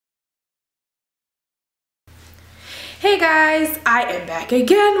Hey guys, I am back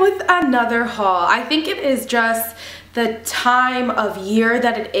again with another haul. I think it is just the time of year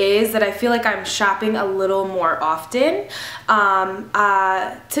that it is that I feel like I'm shopping a little more often.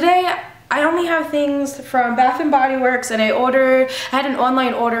 Today I only have things from Bath & Body Works, and I had an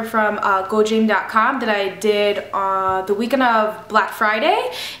online order from GoJane.com that I did the weekend of Black Friday,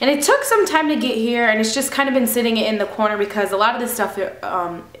 and it took some time to get here, and it's just kind of been sitting in the corner because a lot of this stuff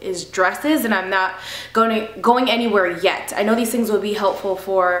is dresses, and I'm not going anywhere yet. I know these things will be helpful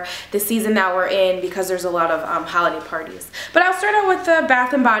for the season that we're in because there's a lot of holiday parties. But I'll start out with the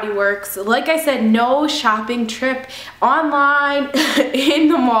Bath & Body Works. Like I said, no shopping trip online, in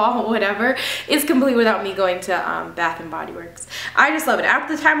the mall, whatever, is complete without me going to Bath & Body Works. I just love it. At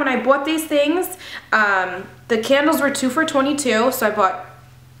the time when I bought these things, the candles were 2 for $22, so I bought,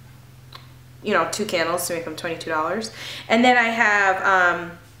 you know, 2 candles to make them $22. And then I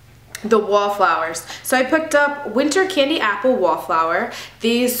have the wallflowers. So I picked up Winter Candy Apple Wallflower.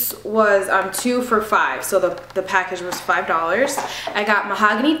 These was 2 for $5, so the package was $5. I got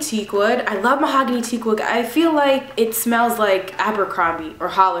Mahogany Teakwood. I love Mahogany Teakwood. I feel like it smells like Abercrombie or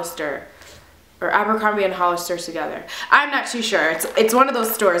Hollister, or Abercrombie and Hollister together. I'm not too sure. It's one of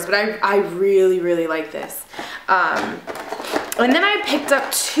those stores, but I really like this. And then I picked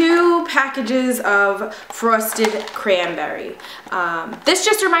up 2 packages of Frosted Cranberry. This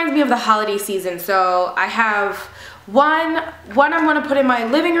just reminds me of the holiday season, so I have one I'm going to put in my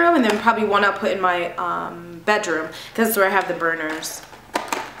living room, and then probably one I'll put in my bedroom, because that's where I have the burners.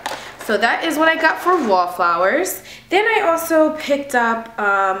 So that is what I got for wallflowers. Then I also picked up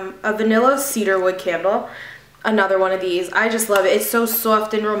a vanilla cedarwood candle. Another one of these. I just love it. It's so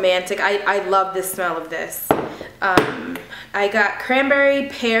soft and romantic. I love the smell of this. I got Cranberry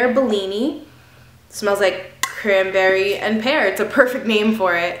Pear Bellini. Smells like cranberry and pear. It's a perfect name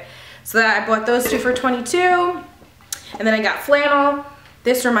for it. So I bought those 2 for $22. And then I got flannel.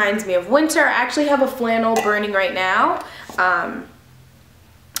 This reminds me of winter. I actually have a flannel burning right now.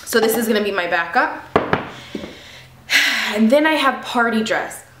 So this is going to be my backup. And then I have party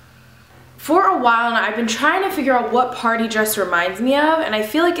dress. For a while now, I've been trying to figure out what party dress reminds me of, and I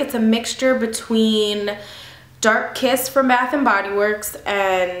feel like it's a mixture between Dark Kiss from Bath & Body Works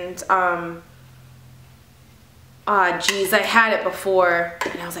and, geez, I had it before,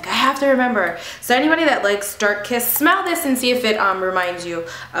 and I was like, I have to remember. So anybody that likes Dark Kiss, smell this and see if it reminds you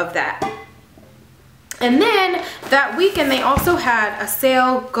of that. And then that weekend they also had a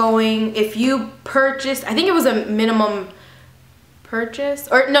sale going. If you purchased, I think it was a minimum purchase,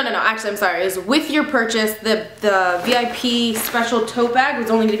 or no, actually I'm sorry, it was with your purchase, the VIP special tote bag was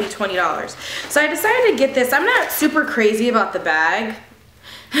only going to be $20. So I decided to get this. I'm not super crazy about the bag.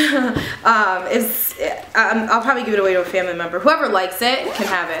 I'll probably give it away to a family member. Whoever likes it can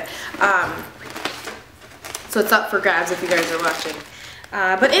have it. So it's up for grabs if you guys are watching.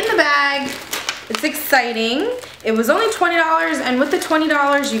 But in the bag, it's exciting. It was only $20, and with the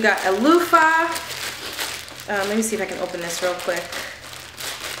 $20 you got a loofah. Let me see if I can open this real quick.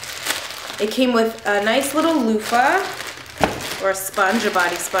 It came with a nice little loofah, or a sponge, a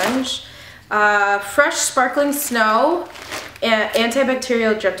body sponge. Fresh sparkling snow,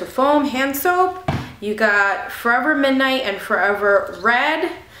 antibacterial gentle foam, hand soap. You got Forever Midnight and Forever Red.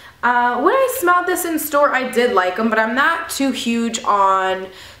 When I smelled this in store, I did like them, but I'm not too huge on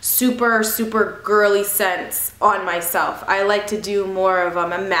super girly scents on myself. I like to do more of a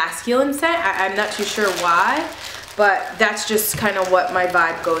masculine scent. I'm not too sure why, but that's just kind of what my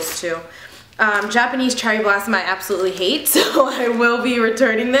vibe goes to. Japanese Cherry Blossom I absolutely hate, so I will be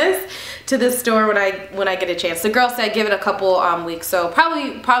returning this to the store when I get a chance. The girl said give it a couple weeks, so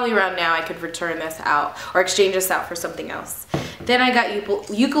probably around now I could return this out or exchange this out for something else. Then I got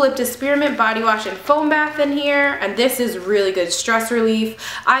Eucalyptus Spearmint Body Wash and Foam Bath in here, and this is really good stress relief.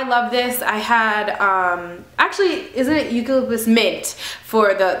 I love this. I had, actually, isn't it Eucalyptus Mint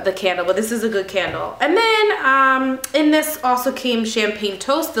for the candle, but this is a good candle. And then in this also came Champagne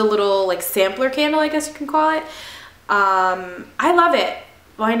Toast, the little like sampler candle, I guess you can call it. I love it.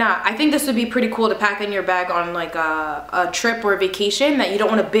 Why not? I think this would be pretty cool to pack in your bag on like a trip or a vacation that you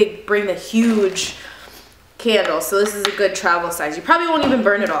don't want to bring the huge candle. So this is a good travel size. You probably won't even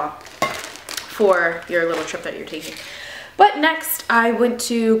burn it all for your little trip that you're taking. But next I went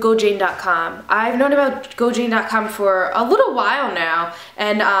to GoJane.com. I've known about GoJane.com for a little while now,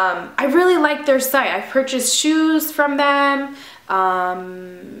 and I really like their site. I've purchased shoes from them,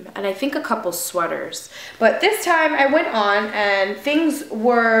 and I think a couple sweaters. But this time I went on and things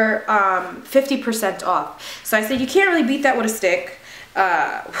were 50% off. So I said you can't really beat that with a stick.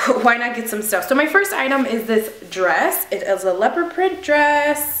 why not get some stuff? So my first item is this dress. It is a leopard print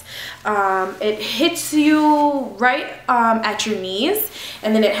dress. It hits you right at your knees,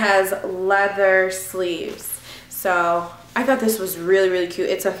 and then it has leather sleeves. So I thought this was really, really cute.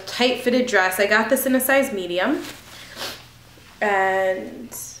 It's a tight fitted dress. I got this in a size medium, and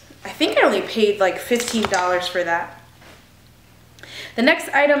I think I only paid like $15 for that. The next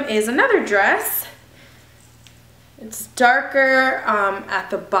item is another dress. It's darker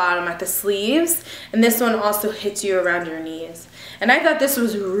at the bottom, at the sleeves, and this one also hits you around your knees. And I thought this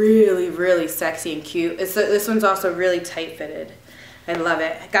was really, really sexy and cute. This one's also really tight fitted. I love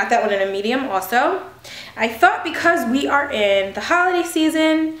it. I got that one in a medium also. I thought because we are in the holiday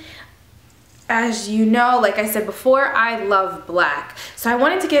season, as you know, like I said before, I love black. So I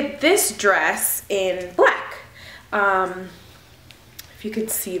wanted to get this dress in black. If you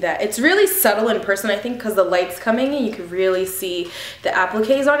could see that. It's really subtle in person, I think, because the light's coming in. You can really see the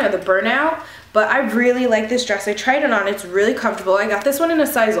appliques on it, or the burnout. But I really like this dress. I tried it on. It's really comfortable. I got this one in a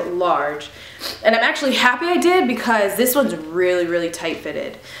size large. And I'm actually happy I did, because this one's really, really tight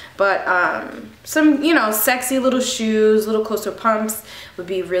fitted. But some, you know, sexy little shoes, little close-toe pumps would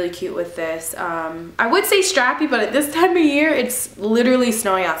be really cute with this. I would say strappy, but at this time of year, it's literally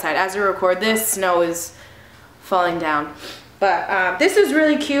snowing outside. As we record this, snow is falling down. But this is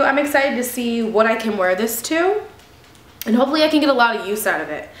really cute. I'm excited to see what I can wear this to, and hopefully I can get a lot of use out of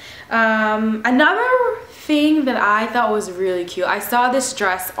it. Another thing that I thought was really cute, I saw this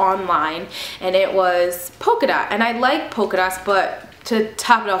dress online, and it was polka dot, and I like polka dots, but to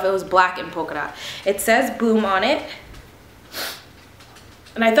top it off, it was black and polka dot. It says Boom on it,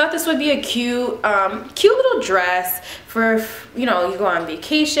 and I thought this would be a cute little dress for, you know, you go on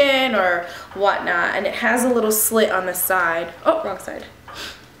vacation or whatnot. And it has a little slit on the side. Oh, wrong side.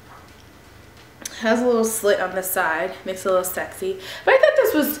 It has a little slit on the side, makes it a little sexy. But I thought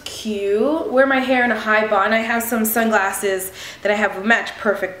this was cute. Wear my hair in a high bun. I have some sunglasses that I have match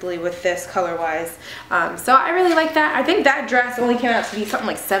perfectly with this color-wise. So I really like that. I think that dress only came out to be something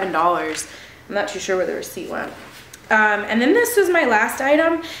like $7. I'm not too sure where the receipt went. And then this was my last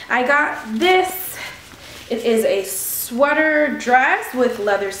item. I got this. It is a sweater dress with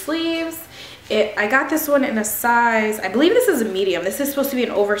leather sleeves. I got this one in a size, I believe this is a medium. This is supposed to be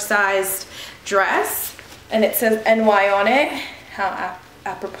an oversized dress, and it says NY on it. How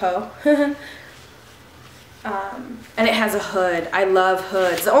apropos. And it has a hood. I love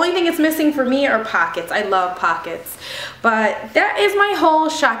hoods. The only thing it's missing for me are pockets. I love pockets. But that is my whole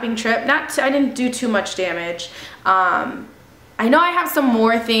shopping trip. I didn't do too much damage. I know I have some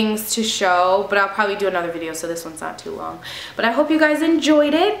more things to show, but I'll probably do another video, so this one's not too long. But I hope you guys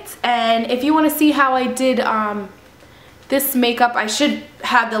enjoyed it. And if you want to see how I did this makeup, I should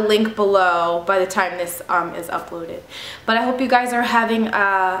have the link below by the time this is uploaded. But I hope you guys are having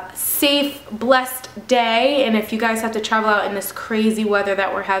a safe, blessed day, and if you guys have to travel out in this crazy weather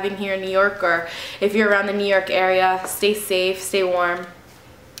that we're having here in New York, or if you're around the New York area, stay safe, stay warm.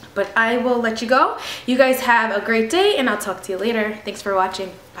 But I will let you go. You guys have a great day, and I'll talk to you later. Thanks for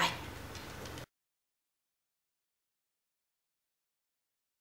watching. Bye.